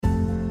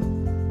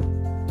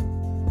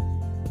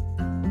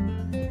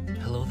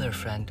there,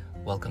 friend.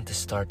 Welcome to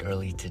Start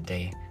Early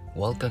Today.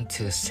 Welcome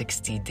to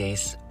 60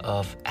 Days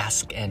of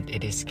Ask and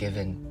It Is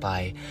Given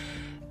by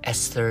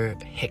Esther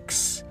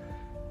Hicks.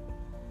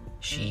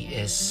 She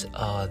is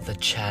the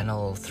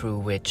channel through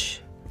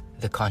which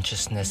the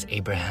consciousness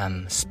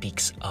Abraham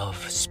speaks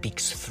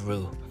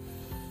through.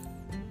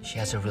 She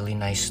has a really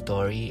nice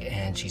story,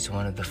 and she's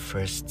one of the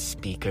first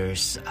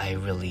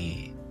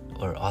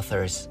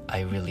authors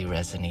I really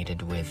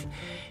resonated with.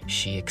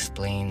 She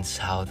explains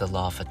how the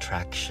law of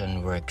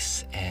attraction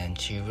works, and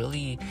she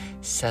really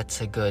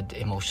sets a good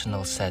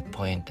emotional set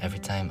point every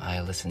time I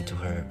listen to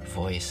her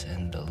voice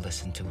and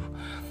listen to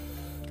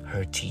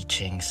her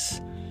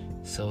teachings.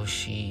 So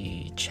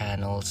she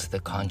channels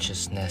the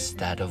consciousness,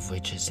 that of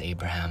which is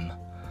Abraham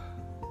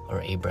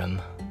or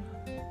Abram.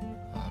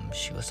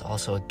 She was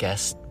also a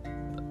guest.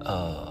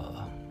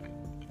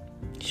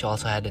 She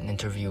also had an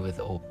interview with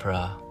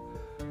Oprah.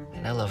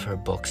 And I love her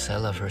books, I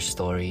love her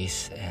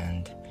stories,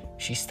 and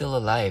she's still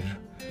alive.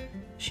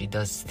 She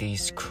does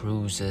these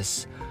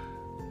cruises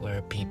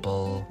where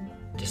people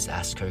just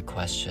ask her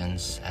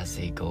questions as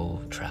they go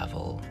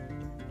travel.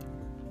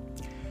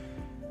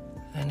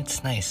 And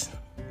it's nice.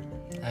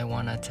 I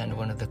want to attend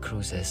one of the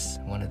cruises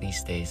one of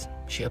these days.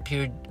 She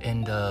appeared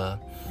in the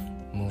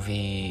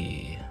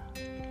movie...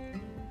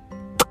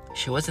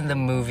 She was in the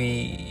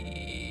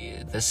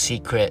movie The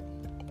Secret,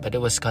 but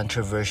it was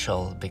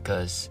controversial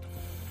because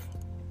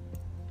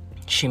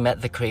she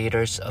met the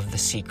creators of The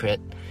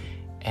Secret,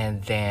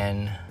 and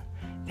then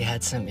they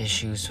had some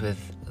issues with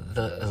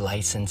the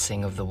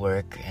licensing of the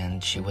work,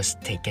 and she was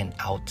taken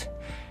out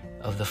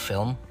of the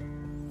film.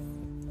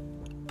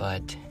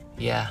 But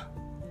yeah,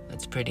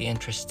 that's pretty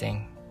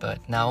interesting.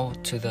 But now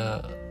to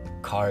the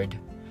card.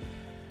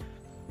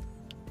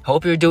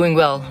 Hope you're doing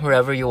well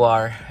wherever you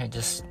are. I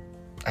just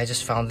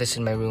found this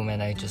in my room,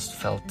 and I just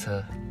felt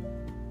to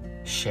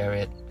share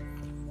it.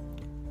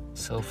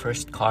 So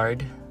first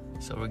card.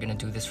 So we're gonna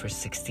do this for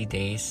 60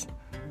 days.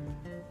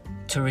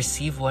 To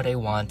receive what I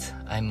want,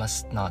 I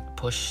must not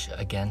push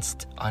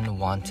against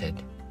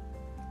unwanted.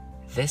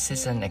 This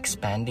is an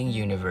expanding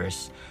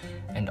universe,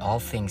 and all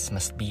things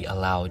must be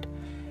allowed.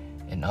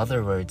 In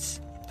other words,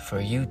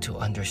 for you to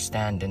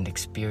understand and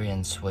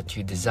experience what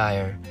you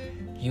desire,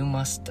 you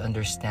must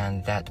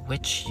understand that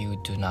which you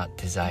do not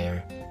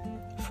desire.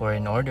 For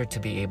in order to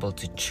be able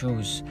to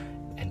choose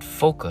and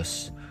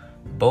focus,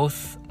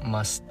 both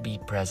must be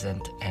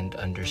present and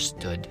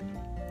understood.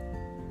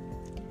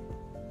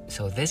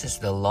 So this is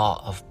the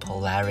law of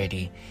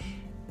polarity.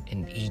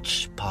 In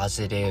each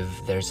positive,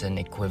 there's an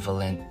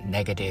equivalent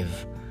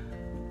negative.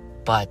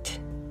 But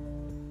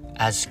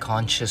as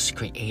conscious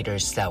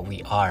creators that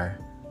we are,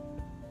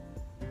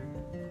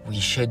 we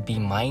should be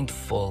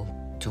mindful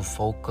to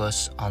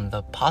focus on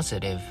the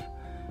positive,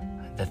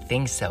 the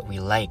things that we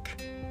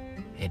like.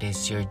 It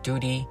is your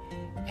duty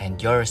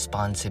and your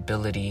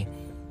responsibility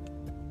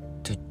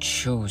to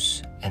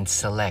choose and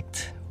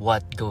select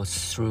what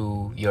goes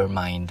through your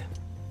mind,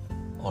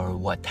 or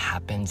what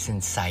happens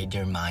inside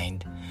your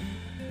mind.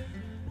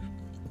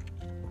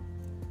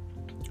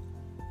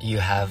 You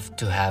have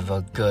to have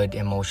a good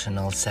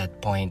emotional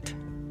set point.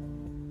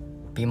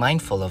 Be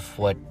mindful of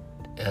what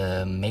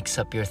makes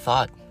up your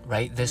thought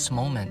right this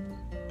moment.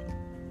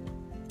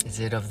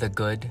 Is it of the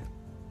good?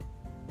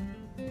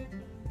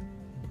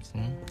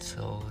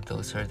 So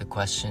those are the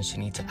questions you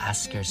need to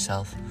ask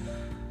yourself.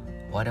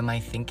 What am I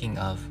thinking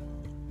of?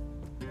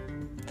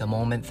 The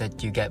moment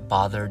that you get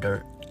bothered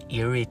or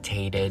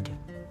irritated,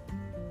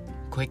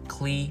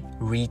 quickly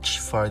reach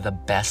for the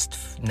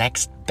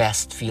next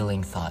best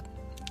feeling thought.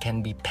 It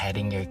can be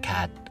petting your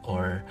cat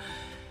or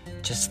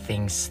just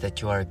things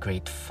that you are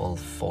grateful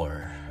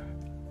for.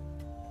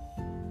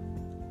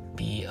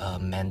 Be a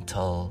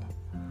mental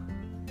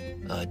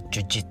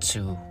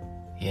jujitsu,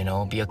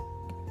 be a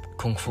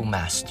kung fu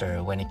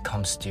master when it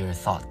comes to your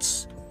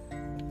thoughts.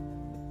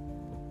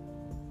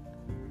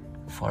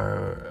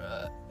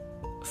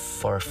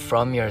 For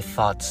from your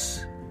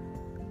thoughts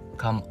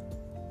come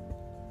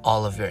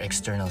all of your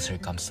external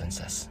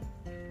circumstances.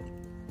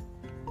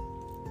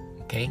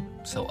 Okay?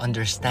 So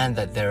understand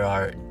that there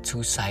are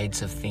two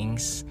sides of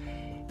things,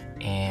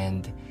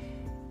 and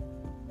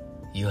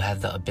you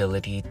have the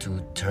ability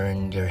to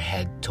turn your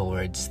head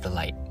towards the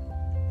light.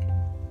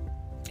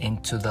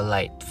 Into the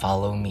light,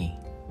 follow me.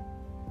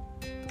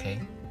 Okay?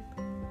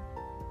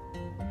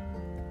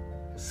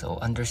 So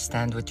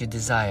understand what you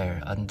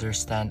desire.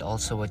 Understand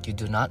also what you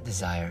do not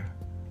desire.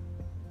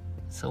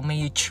 So may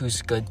you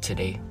choose good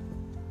today.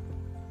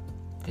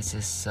 This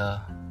is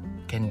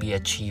can be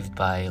achieved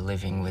by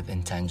living with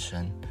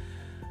intention,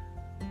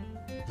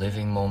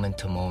 living moment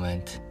to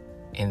moment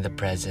in the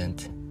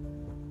present.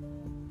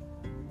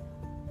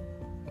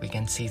 We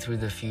can see through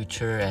the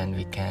future and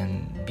we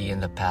can be in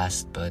the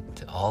past, but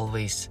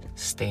always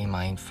stay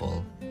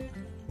mindful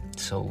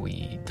so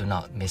we do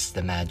not miss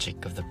the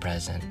magic of the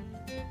present.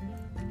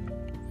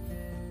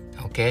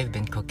 Okay, I've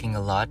been cooking a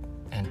lot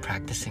and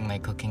practicing my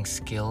cooking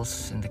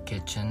skills in the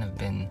kitchen. I've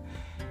been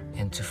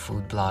into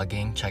food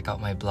blogging. Check out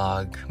my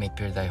blog,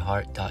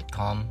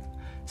 makebeerthyheart.com.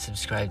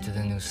 Subscribe to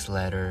the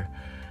newsletter.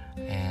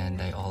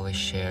 and I always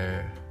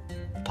share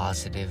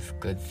positive,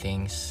 good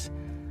things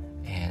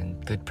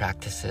and good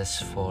practices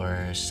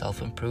for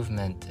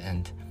self-improvement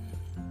and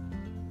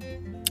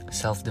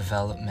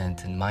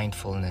self-development and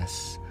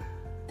mindfulness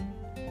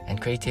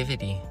and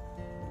creativity.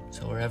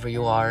 So wherever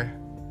you are,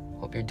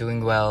 hope you're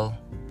doing well.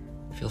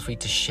 Feel free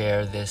to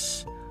share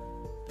this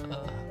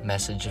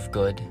message of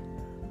good,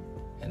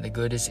 and the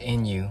good is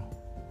in you.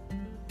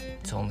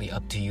 It's only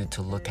up to you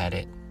to look at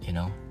it,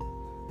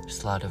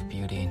 There's a lot of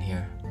beauty in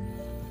here.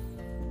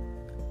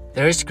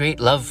 There is great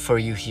love for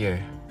you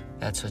here.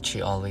 That's what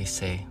she always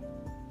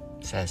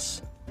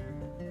says.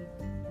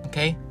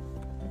 Okay?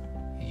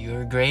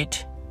 You're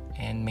great,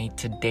 and may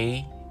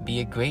today be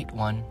a great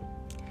one.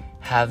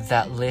 Have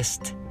that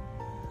list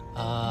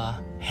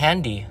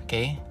handy,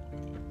 okay?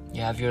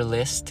 You have your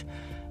list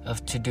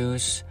of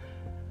to-dos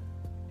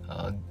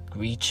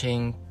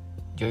reaching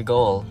your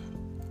goal.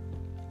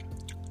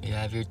 You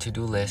have your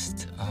to-do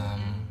list,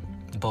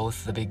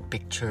 both the big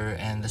picture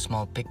and the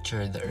small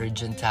picture, the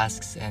urgent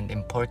tasks and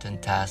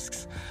important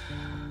tasks.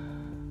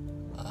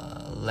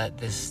 Let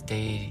this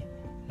day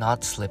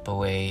not slip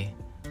away,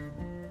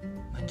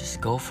 and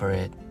just go for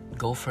it.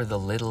 Go for the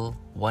little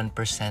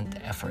 1%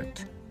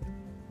 effort.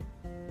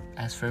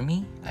 As for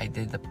me, I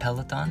did the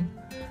Peloton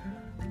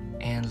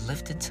and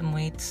lifted some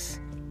weights,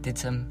 did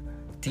some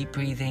deep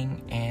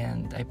breathing,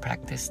 and I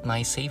practiced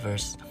my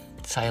savers,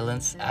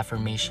 silence,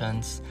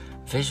 affirmations,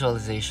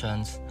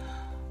 visualizations,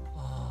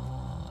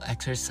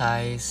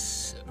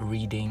 exercise,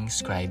 reading,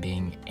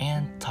 scribing,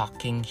 and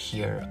talking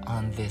here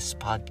on this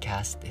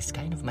podcast is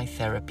kind of my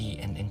therapy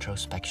and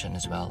introspection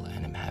as well,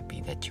 and I'm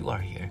happy that you are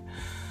here.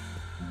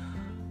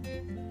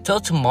 Till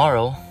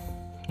tomorrow,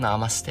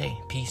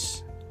 namaste,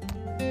 peace.